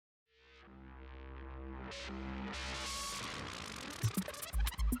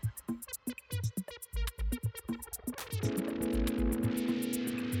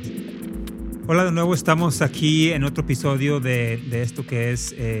Hola de nuevo, estamos aquí en otro episodio de esto que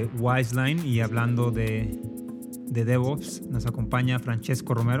es Wiseline y hablando de DevOps. Nos acompaña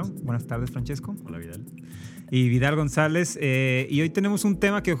Francesco Romero. Buenas tardes, Francesco. Hola, Vidal. Y Vidal González. Y hoy tenemos un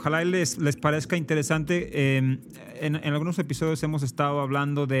tema que ojalá les parezca interesante. En algunos episodios hemos estado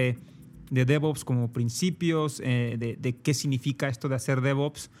hablando de DevOps como principios, de qué significa esto de hacer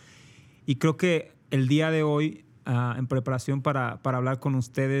DevOps. Y creo que el día de hoy, en preparación para hablar con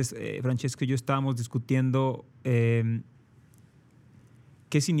ustedes, Francesco y yo estábamos discutiendo qué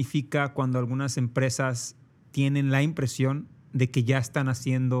significa cuando algunas empresas tienen la impresión de que ya están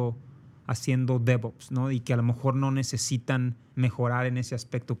haciendo DevOps, ¿no? Y que a lo mejor no necesitan mejorar en ese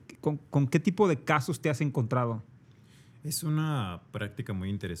aspecto. ¿Con qué tipo de casos te has encontrado? Es una práctica muy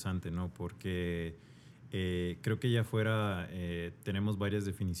interesante, ¿no? Porque creo que ya afuera tenemos varias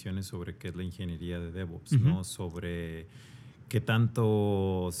definiciones sobre qué es la ingeniería de DevOps, ¿no? Sobre qué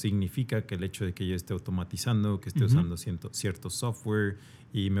tanto significa que el hecho de que yo esté automatizando, que esté usando cierto software.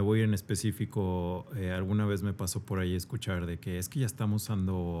 Y me voy en específico, alguna vez me pasó por ahí escuchar de que es que ya estamos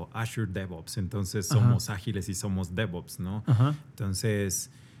usando Azure DevOps, entonces somos ágiles y somos DevOps, ¿no?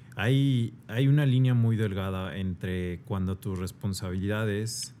 Entonces hay una línea muy delgada entre cuando tus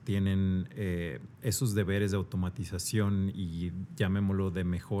responsabilidades tienen esos deberes de automatización y llamémoslo de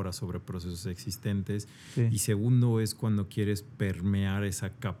mejora sobre procesos existentes. Sí. Y segundo es cuando quieres permear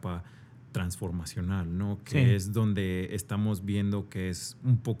esa capa transformacional, ¿no? Que sí, es donde estamos viendo que es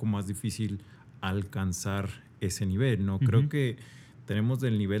un poco más difícil alcanzar ese nivel, ¿no? Creo que tenemos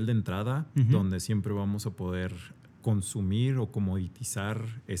el nivel de entrada donde siempre vamos a poder consumir o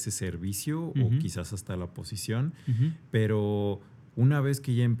comoditizar ese servicio o quizás hasta la posición, pero una vez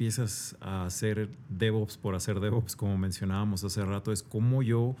que ya empiezas a hacer DevOps por hacer DevOps, como mencionábamos hace rato, es cómo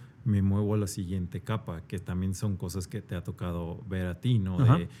yo me muevo a la siguiente capa, que también son cosas que te ha tocado ver a ti, ¿no?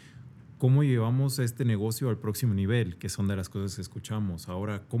 De cómo llevamos este negocio al próximo nivel, que son de las cosas que escuchamos.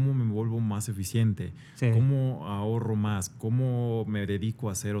 Ahora, ¿cómo me vuelvo más eficiente? Sí. ¿Cómo ahorro más? ¿Cómo me dedico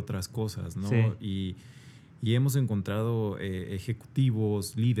a hacer otras cosas, ¿no? Sí. Y hemos encontrado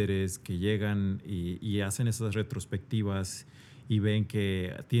ejecutivos, líderes que llegan y hacen esas retrospectivas y ven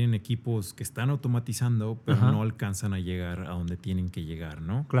que tienen equipos que están automatizando, pero no alcanzan a llegar a donde tienen que llegar,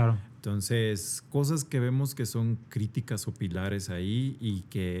 ¿no? Claro. Entonces, cosas que vemos que son críticas o pilares ahí y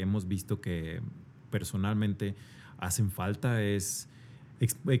que hemos visto que personalmente hacen falta es...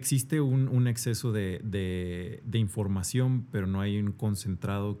 Existe un exceso de información, pero no hay un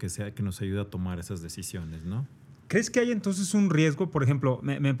concentrado que nos ayude a tomar esas decisiones, ¿no? ¿Crees que hay entonces un riesgo? Por ejemplo,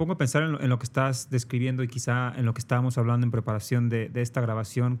 me pongo a pensar en lo que estás describiendo y quizá en lo que estábamos hablando en preparación de esta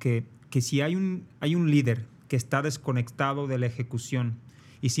grabación, que si hay un líder que está desconectado de la ejecución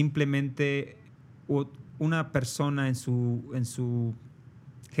y simplemente una persona en su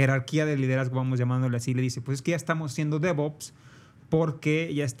jerarquía de liderazgo, vamos llamándole así, le dice, pues es que ya estamos haciendo DevOps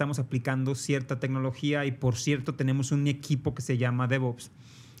porque ya estamos aplicando cierta tecnología y por cierto tenemos un equipo que se llama DevOps.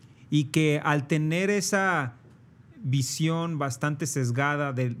 Y que al tener esa visión bastante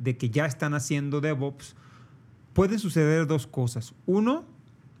sesgada de que ya están haciendo DevOps, pueden suceder dos cosas. Uno,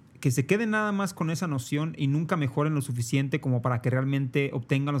 que se queden nada más con esa noción y nunca mejoren lo suficiente como para que realmente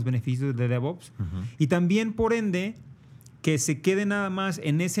obtengan los beneficios de DevOps. Y también, por ende, que se quede nada más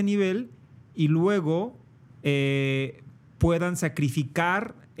en ese nivel y luego puedan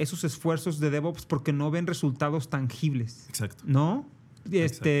sacrificar esos esfuerzos de DevOps porque no ven resultados tangibles. Exacto. ¿No?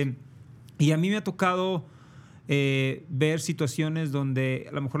 Y a mí me ha tocado ver situaciones donde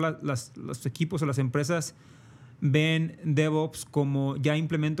a lo mejor los equipos o las empresas ven DevOps como ya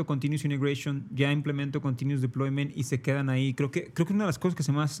implemento Continuous Integration, ya implemento Continuous Deployment y se quedan ahí. Creo que una de las cosas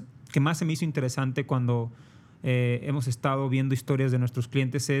que más se me hizo interesante cuando hemos estado viendo historias de nuestros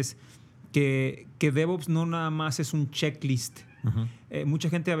clientes es que DevOps no nada más es un checklist. Mucha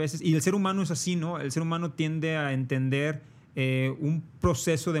gente a veces, y el ser humano es así, ¿no? El ser humano tiende a entender un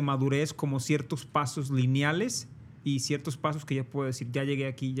proceso de madurez como ciertos pasos lineales y ciertos pasos que ya puedo decir, ya llegué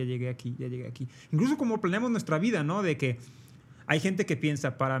aquí, ya llegué aquí, ya llegué aquí. Incluso como planeamos nuestra vida, ¿no? De que hay gente que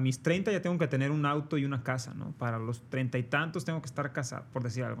piensa, para mis 30 ya tengo que tener un auto y una casa, ¿no? Para los 30 y tantos tengo que estar casado, por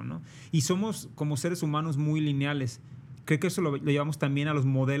decir algo, ¿no? Y somos como seres humanos muy lineales. Creo que eso lo llevamos también a los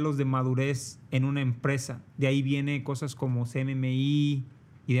modelos de madurez en una empresa. De ahí viene cosas como CMMI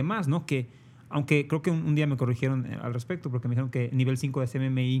y demás, ¿no? Que, aunque creo que un día me corrigieron al respecto porque me dijeron que nivel 5 de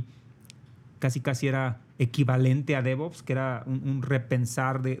CMMI casi era equivalente a DevOps, que era un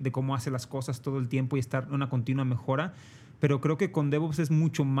repensar de cómo hace las cosas todo el tiempo y estar en una continua mejora. pero creo que con DevOps es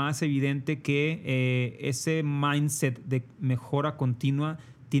mucho más evidente que ese mindset de mejora continua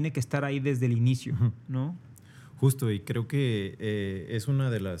tiene que estar ahí desde el inicio, ¿no? Justo, y creo que es una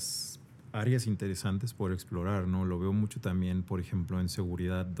de las áreas interesantes por explorar, ¿no? Lo veo mucho también, por ejemplo, en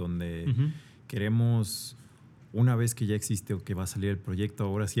seguridad, donde queremos, una vez que ya existe o que va a salir el proyecto,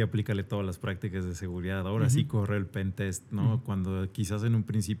 ahora sí aplícale todas las prácticas de seguridad, ahora sí corre el pentest, ¿no? Cuando quizás en un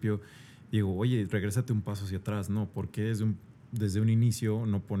principio digo, oye, regrésate un paso hacia atrás, ¿no? Porque desde un inicio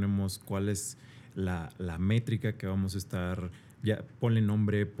no ponemos cuál es la métrica que vamos a estar, ya ponle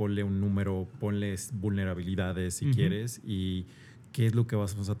nombre, ponle un número, ponle vulnerabilidades si quieres, y qué es lo que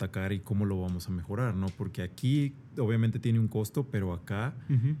vamos a atacar y cómo lo vamos a mejorar, ¿no? Porque aquí obviamente tiene un costo, pero acá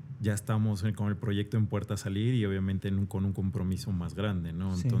ya estamos con el proyecto en puerta a salir y obviamente con un compromiso más grande,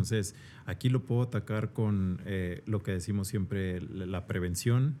 ¿no? Sí. Entonces, aquí lo puedo atacar con lo que decimos siempre, la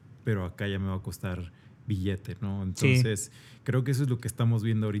prevención, pero acá ya me va a costar billete, ¿no? Entonces, creo que eso es lo que estamos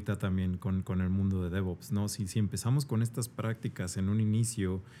viendo ahorita también con el mundo de DevOps, ¿no? Si empezamos con estas prácticas en un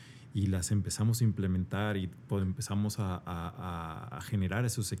inicio y las empezamos a implementar y empezamos a generar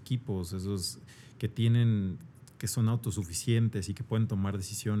esos equipos, esos que son autosuficientes y que pueden tomar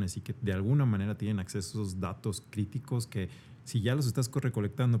decisiones y que de alguna manera tienen acceso a esos datos críticos que si ya los estás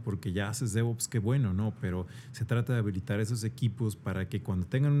recolectando porque ya haces DevOps, qué bueno, ¿no? Pero se trata de habilitar esos equipos para que cuando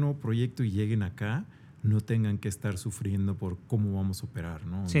tengan un nuevo proyecto y lleguen acá, no tengan que estar sufriendo por cómo vamos a operar,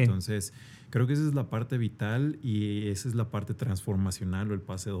 ¿no? Sí. Entonces, creo que esa es la parte vital y esa es la parte transformacional o el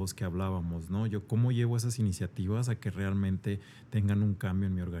pase 2 que hablábamos, ¿no? Yo cómo llevo esas iniciativas a que realmente tengan un cambio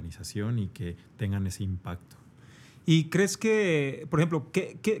en mi organización y que tengan ese impacto. ¿Y crees que, por ejemplo,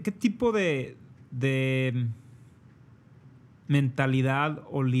 qué tipo de mentalidad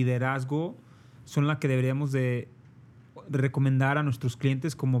o liderazgo son las que deberíamos de recomendar a nuestros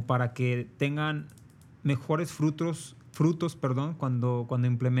clientes como para que tengan mejores frutos cuando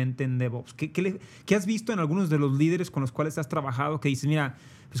implementen DevOps? ¿Qué has visto en algunos de los líderes con los cuales has trabajado que dices, mira,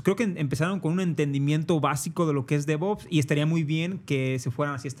 pues creo que empezaron con un entendimiento básico de lo que es DevOps y estaría muy bien que se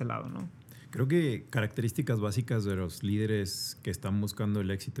fueran hacia este lado, ¿no? Creo que características básicas de los líderes que están buscando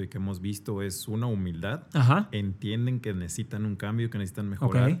el éxito y que hemos visto es una humildad. Entienden que necesitan un cambio, que necesitan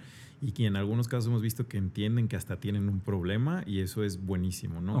mejorar. Y que en algunos casos hemos visto que entienden que hasta tienen un problema y eso es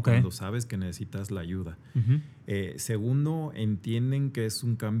buenísimo, ¿no? Cuando sabes que necesitas la ayuda. Segundo, entienden que es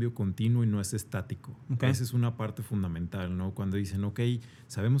un cambio continuo y no es estático. Esa es una parte fundamental, ¿no? Cuando dicen, ok,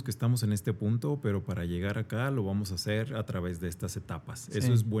 sabemos que estamos en este punto, pero para llegar acá lo vamos a hacer a través de estas etapas.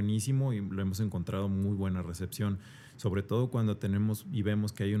 Eso es buenísimo y lo hemos encontrado muy buena recepción. Sobre todo cuando tenemos y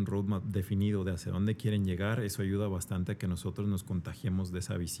vemos que hay un roadmap definido de hacia dónde quieren llegar, eso ayuda bastante a que nosotros nos contagiemos de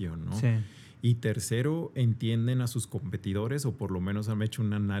esa visión, ¿no? Y tercero, entienden a sus competidores o por lo menos han hecho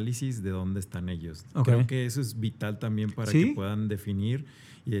un análisis de dónde están ellos. Creo que eso es vital también para que puedan definir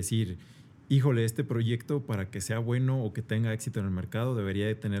y decir, híjole, este proyecto para que sea bueno o que tenga éxito en el mercado debería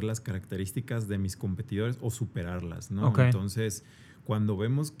de tener las características de mis competidores o superarlas, ¿no? Entonces, cuando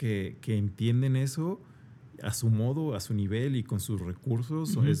vemos que entienden eso a su modo, a su nivel y con sus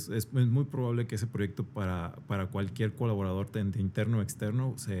recursos, es muy probable que ese proyecto para cualquier colaborador interno o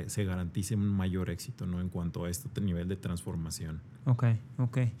externo se garantice un mayor éxito, ¿no? En cuanto a este nivel de transformación. Ok.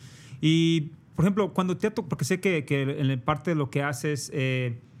 Y, por ejemplo, cuando porque sé que en parte de lo que haces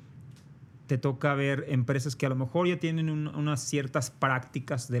te toca ver empresas que a lo mejor ya tienen unas ciertas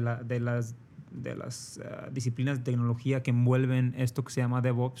prácticas de las disciplinas de tecnología que envuelven esto que se llama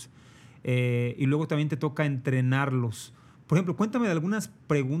DevOps. Y luego también te toca entrenarlos. Por ejemplo, cuéntame de algunas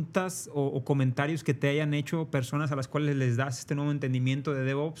preguntas o comentarios que te hayan hecho personas a las cuales les das este nuevo entendimiento de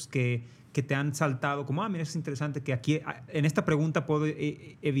DevOps que te han saltado como, mira, eso es interesante, que aquí en esta pregunta puedo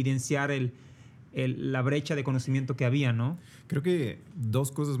evidenciar la brecha de conocimiento que había, ¿no? Creo que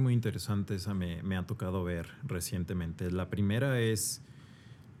dos cosas muy interesantes me ha tocado ver recientemente. La primera es,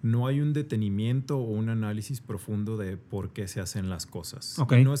 no hay un detenimiento o un análisis profundo de por qué se hacen las cosas.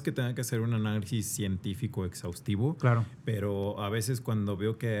 Y no es que tenga que hacer un análisis científico exhaustivo, pero a veces cuando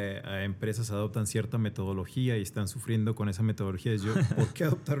veo que empresas adoptan cierta metodología y están sufriendo con esa metodología, es yo, ¿por qué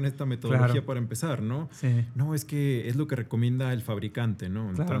adoptaron esta metodología para empezar, no? No, es que es lo que recomienda el fabricante, ¿no?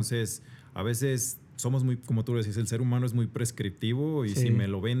 Entonces, a veces somos muy, como tú decías, el ser humano es muy prescriptivo y si me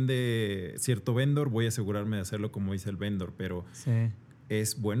lo vende cierto vendor, voy a asegurarme de hacerlo como dice el vendor, pero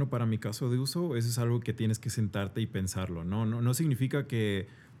 ¿es bueno para mi caso de uso? Eso es algo que tienes que sentarte y pensarlo, ¿no? No significa que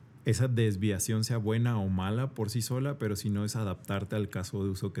esa desviación sea buena o mala por sí sola, pero si no es adaptarte al caso de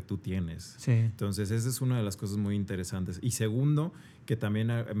uso que tú tienes. Entonces, esa es una de las cosas muy interesantes. Y segundo, que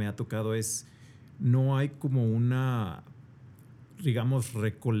también me ha tocado es, no hay como una digamos,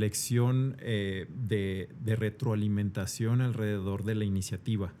 recolección de retroalimentación alrededor de la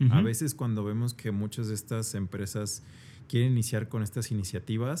iniciativa. Uh-huh. A veces cuando vemos que muchas de estas empresas quieren iniciar con estas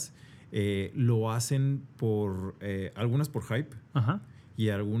iniciativas, lo hacen algunas por hype, uh-huh, y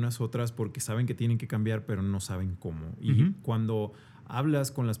algunas otras porque saben que tienen que cambiar, pero no saben cómo. Uh-huh. Y cuando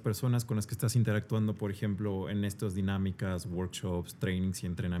hablas con las personas con las que estás interactuando, por ejemplo, en estas dinámicas, workshops, trainings y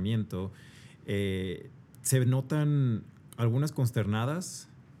entrenamiento, se notan algunas consternadas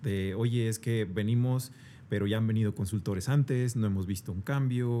de, oye, es que venimos, pero ya han venido consultores antes, no hemos visto un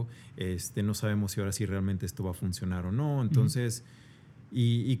cambio, no sabemos si ahora sí realmente esto va a funcionar o no. Entonces,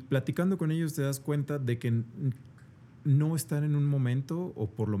 y platicando con ellos te das cuenta de que no están en un momento, o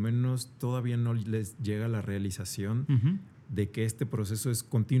por lo menos todavía no les llega la realización de que este proceso es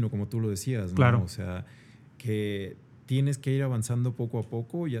continuo, como tú lo decías, ¿no? Claro. O sea, que tienes que ir avanzando poco a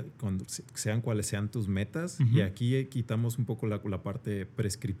poco, ya cuando sean cuales sean tus metas. Y aquí quitamos un poco la parte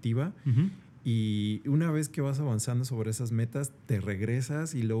prescriptiva. Y una vez que vas avanzando sobre esas metas, te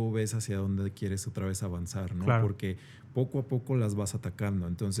regresas y luego ves hacia dónde quieres otra vez avanzar, ¿no? Claro. Porque poco a poco las vas atacando.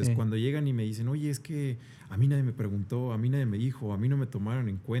 Entonces, cuando llegan y me dicen, oye, es que a mí nadie me preguntó, a mí nadie me dijo, a mí no me tomaron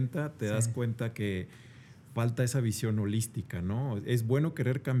en cuenta, te das cuenta que falta esa visión holística, ¿no? Es bueno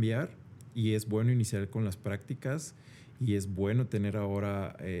querer cambiar y es bueno iniciar con las prácticas. Y es bueno tener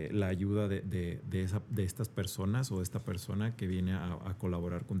ahora la ayuda de estas personas o de esta persona que viene a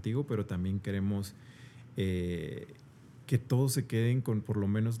colaborar contigo, pero también queremos que todos se queden con por lo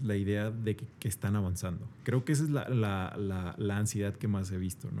menos la idea de que están avanzando. Creo que esa es la ansiedad que más he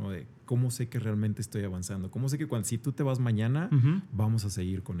visto, ¿no? De cómo sé que realmente estoy avanzando. Cómo sé que si tú te vas mañana, vamos a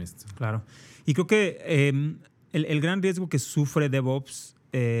seguir con esto. Claro. Y creo que el gran riesgo que sufre DevOps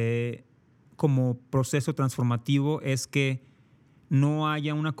como proceso transformativo es que no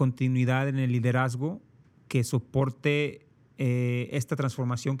haya una continuidad en el liderazgo que soporte esta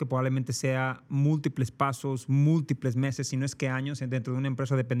transformación, que probablemente sea múltiples pasos, múltiples meses, si no es que años dentro de una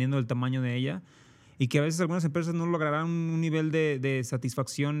empresa, dependiendo del tamaño de ella, y que a veces algunas empresas no lograrán un nivel de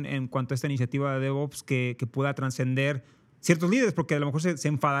satisfacción en cuanto a esta iniciativa de DevOps que pueda trascender ciertos líderes, porque a lo mejor se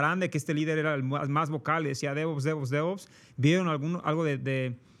enfadarán de que este líder era el más vocal y decía DevOps, vieron algo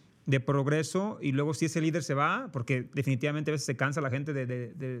de progreso, y luego si ese líder se va, porque definitivamente a veces se cansa la gente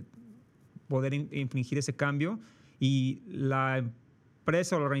de poder infringir ese cambio, y la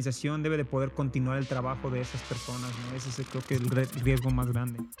empresa o la organización debe de poder continuar el trabajo de esas personas, ¿no? Ese es, creo que, el riesgo más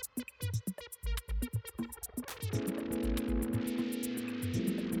grande.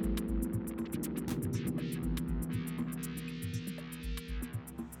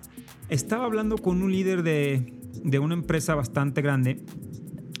 Estaba hablando con un líder de una empresa bastante grande,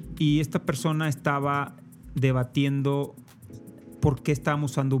 y esta persona estaba debatiendo por qué estábamos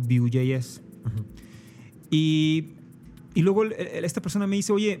usando Vue.js. Uh-huh. Y luego esta persona me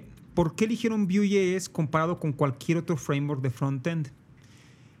dice, oye, ¿por qué eligieron Vue.js comparado con cualquier otro framework de frontend?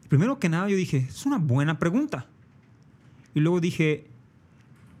 Primero que nada yo dije, es una buena pregunta. Y luego dije,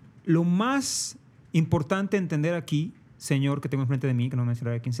 lo más importante entender aquí, señor que tengo enfrente de mí, que no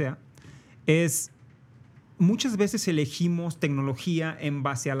mencionaré quién sea, es muchas veces elegimos tecnología en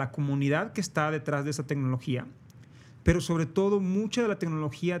base a la comunidad que está detrás de esa tecnología, pero sobre todo mucha de la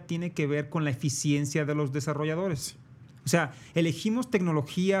tecnología tiene que ver con la eficiencia de los desarrolladores. O sea, elegimos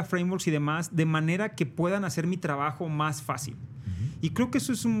tecnología, frameworks y demás de manera que puedan hacer mi trabajo más fácil. Uh-huh. Y creo que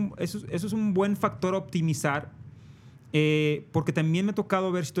eso es un buen factor a optimizar, porque también me ha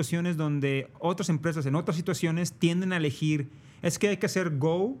tocado ver situaciones donde otras empresas en otras situaciones tienden a elegir, es que hay que hacer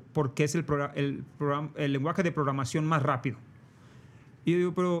Go porque es el lenguaje de programación más rápido. Y yo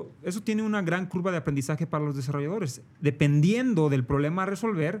digo, pero eso tiene una gran curva de aprendizaje para los desarrolladores. Dependiendo del problema a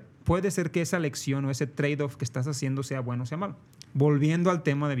resolver, puede ser que esa lección o ese trade-off que estás haciendo sea bueno o sea malo. Volviendo al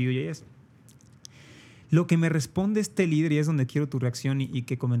tema de Vue.js. Lo que me responde este líder, y es donde quiero tu reacción y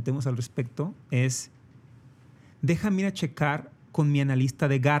que comentemos al respecto, es: déjame ir a checar con mi analista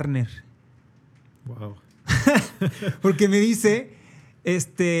de Gartner. Wow. Porque me dice,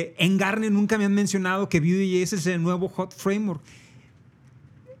 en Gartner nunca me han mencionado que Vue.js es el nuevo hot framework.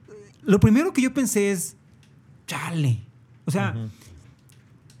 Lo primero que yo pensé es, chale. O sea, uh-huh,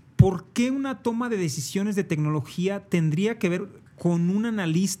 ¿por qué una toma de decisiones de tecnología tendría que ver con un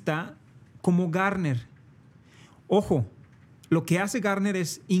analista como Gartner? Ojo, lo que hace Gartner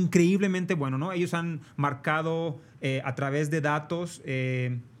es increíblemente bueno, ¿no? Ellos han marcado a través de datos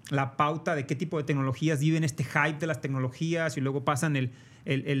la pauta de qué tipo de tecnologías viven este hype de las tecnologías, y luego pasan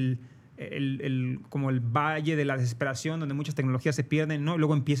como el valle de la desesperación donde muchas tecnologías se pierden, ¿no? Y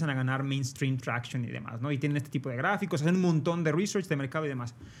luego empiezan a ganar mainstream traction y demás, ¿no? Y tienen este tipo de gráficos, hacen un montón de research de mercado y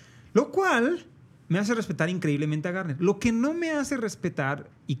demás. Lo cual me hace respetar increíblemente a Gartner. Lo que no me hace respetar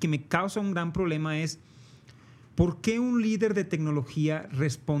y que me causa un gran problema es ¿por qué un líder de tecnología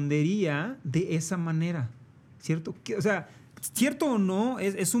respondería de esa manera? ¿Cierto? O sea, cierto o no,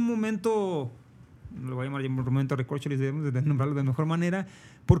 es un momento, lo voy a llamar un momento de recorcho, debemos de nombrarlo de mejor manera,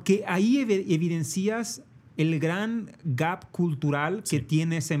 porque ahí evidencias el gran gap cultural que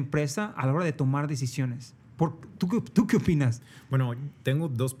tiene esa empresa a la hora de tomar decisiones. ¿Tú qué opinas? Bueno, tengo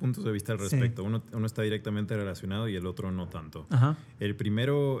 2 puntos de vista al respecto. Sí. Uno está directamente relacionado y el otro no tanto. Ajá. El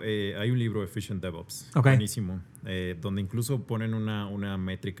primero, hay un libro, Hacemos DevOps, buenísimo, donde incluso ponen una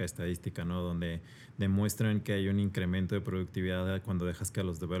métrica estadística, ¿no? Donde demuestran que hay un incremento de productividad cuando dejas que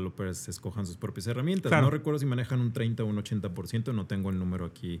los developers escojan sus propias herramientas. Claro. No recuerdo si manejan un 30 o un 80%, no tengo el número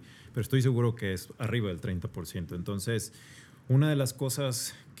aquí, pero estoy seguro que es arriba del 30%. Entonces, una de las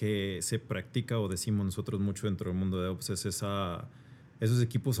cosas que se practica o decimos nosotros mucho dentro del mundo de DevOps es esos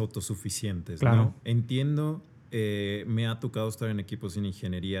equipos autosuficientes. Claro. ¿No? Entiendo, me ha tocado estar en equipos en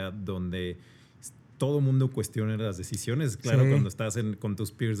ingeniería donde todo el mundo cuestiona las decisiones. Claro, cuando estás con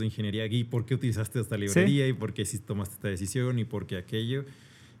tus peers de ingeniería, ¿y por qué utilizaste esta librería? ¿Y por qué tomaste esta decisión? ¿Y por qué aquello?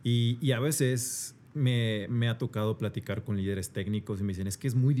 Y a veces me ha tocado platicar con líderes técnicos y me dicen, es que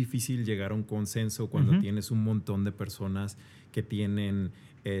es muy difícil llegar a un consenso cuando tienes un montón de personas que tienen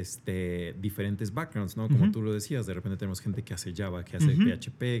diferentes backgrounds, ¿no? Como tú lo decías, de repente tenemos gente que hace Java, que hace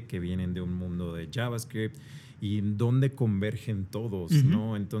PHP, que vienen de un mundo de JavaScript y donde convergen todos,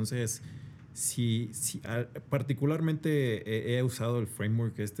 ¿no? Entonces, particularmente he usado el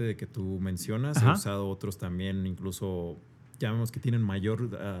framework de que tú mencionas, he usado otros también, incluso llamemos que tienen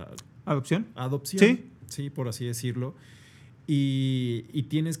mayor adopción. Sí, por así decirlo. Y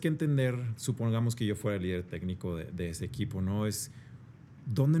tienes que entender, supongamos que yo fuera el líder técnico de ese equipo, ¿no? Es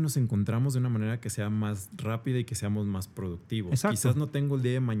dónde nos encontramos de una manera que sea más rápida y que seamos más productivos. Exacto. Quizás no tengo el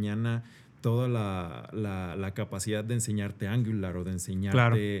día de mañana toda la capacidad de enseñarte Angular o de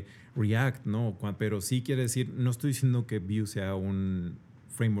enseñarte React, ¿no? Pero sí quiere decir, no estoy diciendo que Vue sea un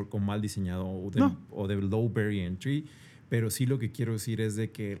framework mal diseñado o de low barrier entry, pero sí lo que quiero decir es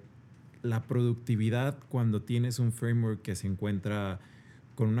de que la productividad cuando tienes un framework que se encuentra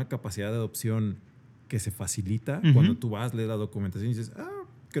con una capacidad de adopción que se facilita, cuando tú lees la documentación y dices,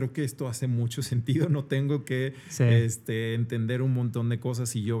 creo que esto hace mucho sentido, no tengo que entender un montón de cosas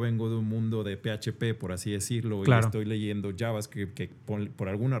si yo vengo de un mundo de PHP, por así decirlo, y estoy leyendo JavaScript que por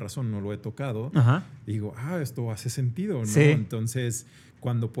alguna razón no lo he tocado, digo, esto hace sentido, ¿no? Sí. Entonces,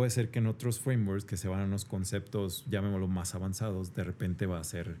 cuando puede ser que en otros frameworks que se van a unos conceptos, llamémoslo más avanzados, de repente va a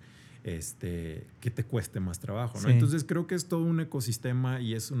ser que te cueste más trabajo, ¿no? Sí. Entonces creo que es todo un ecosistema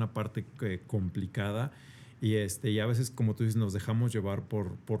y es una parte complicada y a veces, como tú dices, nos dejamos llevar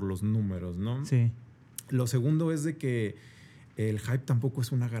por los números, ¿no? Sí. Lo segundo es de que el hype tampoco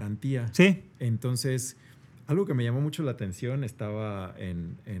es una garantía. Sí. Entonces, algo que me llamó mucho la atención, estaba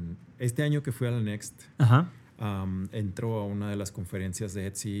en este año que fui a la Next. Entró a una de las conferencias de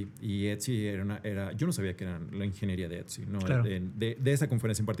Etsy y Etsy era yo no sabía que era la ingeniería de Etsy, ¿no? Claro. De esa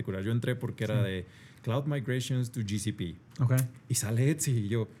conferencia en particular. Yo entré porque era de Cloud Migrations to GCP. Y sale Etsy y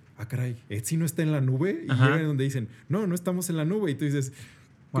yo, caray, ¿Etsy no está en la nube? Y llegan donde dicen, no estamos en la nube. Y tú dices,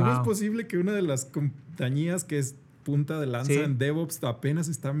 ¿cómo es posible que una de las compañías que es punta de lanza en DevOps apenas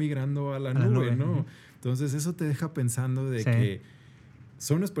está migrando a la nube, ¿no? Entonces eso te deja pensando de que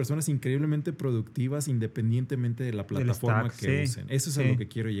son unas personas increíblemente productivas independientemente de la plataforma que usen. Eso es a lo que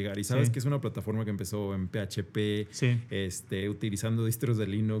quiero llegar. Y sabes que es una plataforma que empezó en PHP, utilizando distros de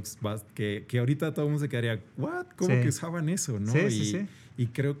Linux, que ahorita todo el mundo se quedaría, ¿what? ¿Cómo que usaban eso? ¿No? Y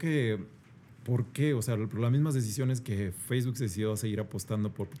creo que, ¿por qué? O sea, las mismas decisiones que Facebook se decidió a seguir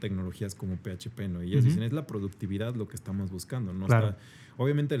apostando por tecnologías como PHP, ¿no? Y ellos dicen, es la productividad lo que estamos buscando, ¿no? Claro.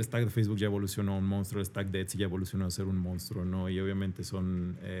 Obviamente el stack de Facebook ya evolucionó a un monstruo, el stack de Etsy ya evolucionó a ser un monstruo, ¿no? Y obviamente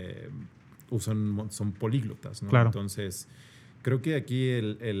son políglotas, ¿no? Claro. Entonces, creo que aquí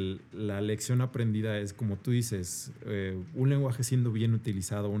la lección aprendida es, como tú dices, un lenguaje siendo bien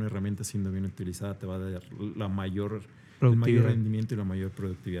utilizado, una herramienta siendo bien utilizada te va a dar el mayor rendimiento y la mayor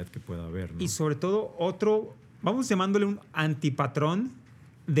productividad que pueda haber, ¿no? Y sobre todo vamos llamándole un antipatrón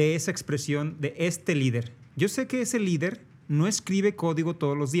de esa expresión de este líder. Yo sé que ese líder no escribe código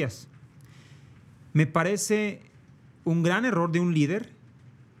todos los días. Me parece un gran error de un líder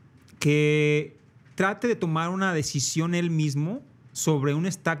que trate de tomar una decisión él mismo sobre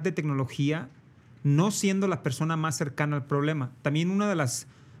un stack de tecnología, no siendo la persona más cercana al problema. También una de las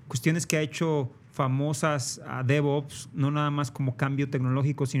cuestiones que ha hecho famosas a DevOps, no nada más como cambio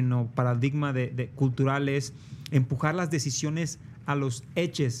tecnológico, sino paradigma de culturales, empujar las decisiones a los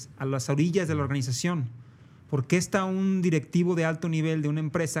edges, a las orillas de la organización. ¿Por qué está un directivo de alto nivel de una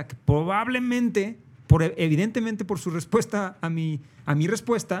empresa que probablemente, evidentemente por su respuesta a mi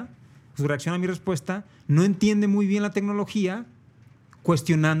respuesta, su reacción a mi respuesta, no entiende muy bien la tecnología,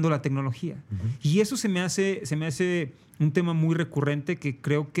 cuestionando la tecnología? Y eso se me hace un tema muy recurrente que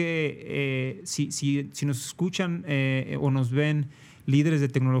creo que si nos escuchan o nos ven líderes de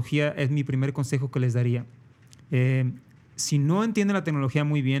tecnología, es mi primer consejo que les daría. Si no entienden la tecnología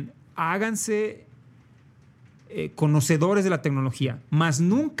muy bien, háganse conocedores de la tecnología, más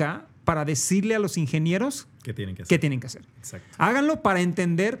nunca para decirle a los ingenieros qué tienen que hacer. Exacto. Háganlo para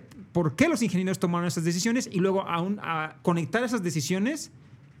entender por qué los ingenieros tomaron esas decisiones y luego a conectar esas decisiones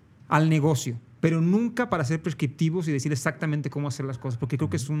al negocio, pero nunca para ser prescriptivos y decir exactamente cómo hacer las cosas, porque creo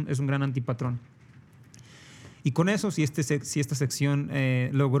que es un gran antipatrón. Y con eso, si esta sección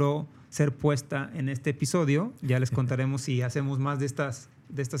logró ser puesta en este episodio, ya les contaremos si hacemos más de estas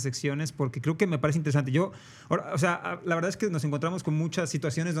secciones, porque creo que me parece interesante. La verdad es que nos encontramos con muchas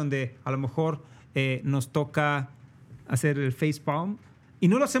situaciones donde a lo mejor nos toca hacer el facepalm, y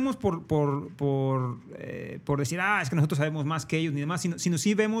no lo hacemos por decir, es que nosotros sabemos más que ellos ni demás, sino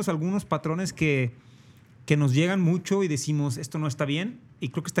sí vemos algunos patrones que nos llegan mucho y decimos, esto no está bien, y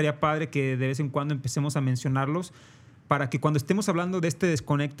creo que estaría padre que de vez en cuando empecemos a mencionarlos para que cuando estemos hablando de este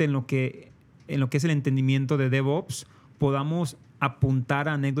desconecte en lo que es el entendimiento de DevOps, podamos apuntar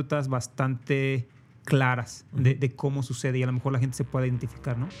a anécdotas bastante claras de cómo sucede y a lo mejor la gente se pueda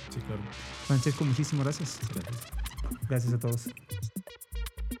identificar, ¿no? Sí, claro. Francesco, muchísimas gracias. Gracias. Gracias a todos.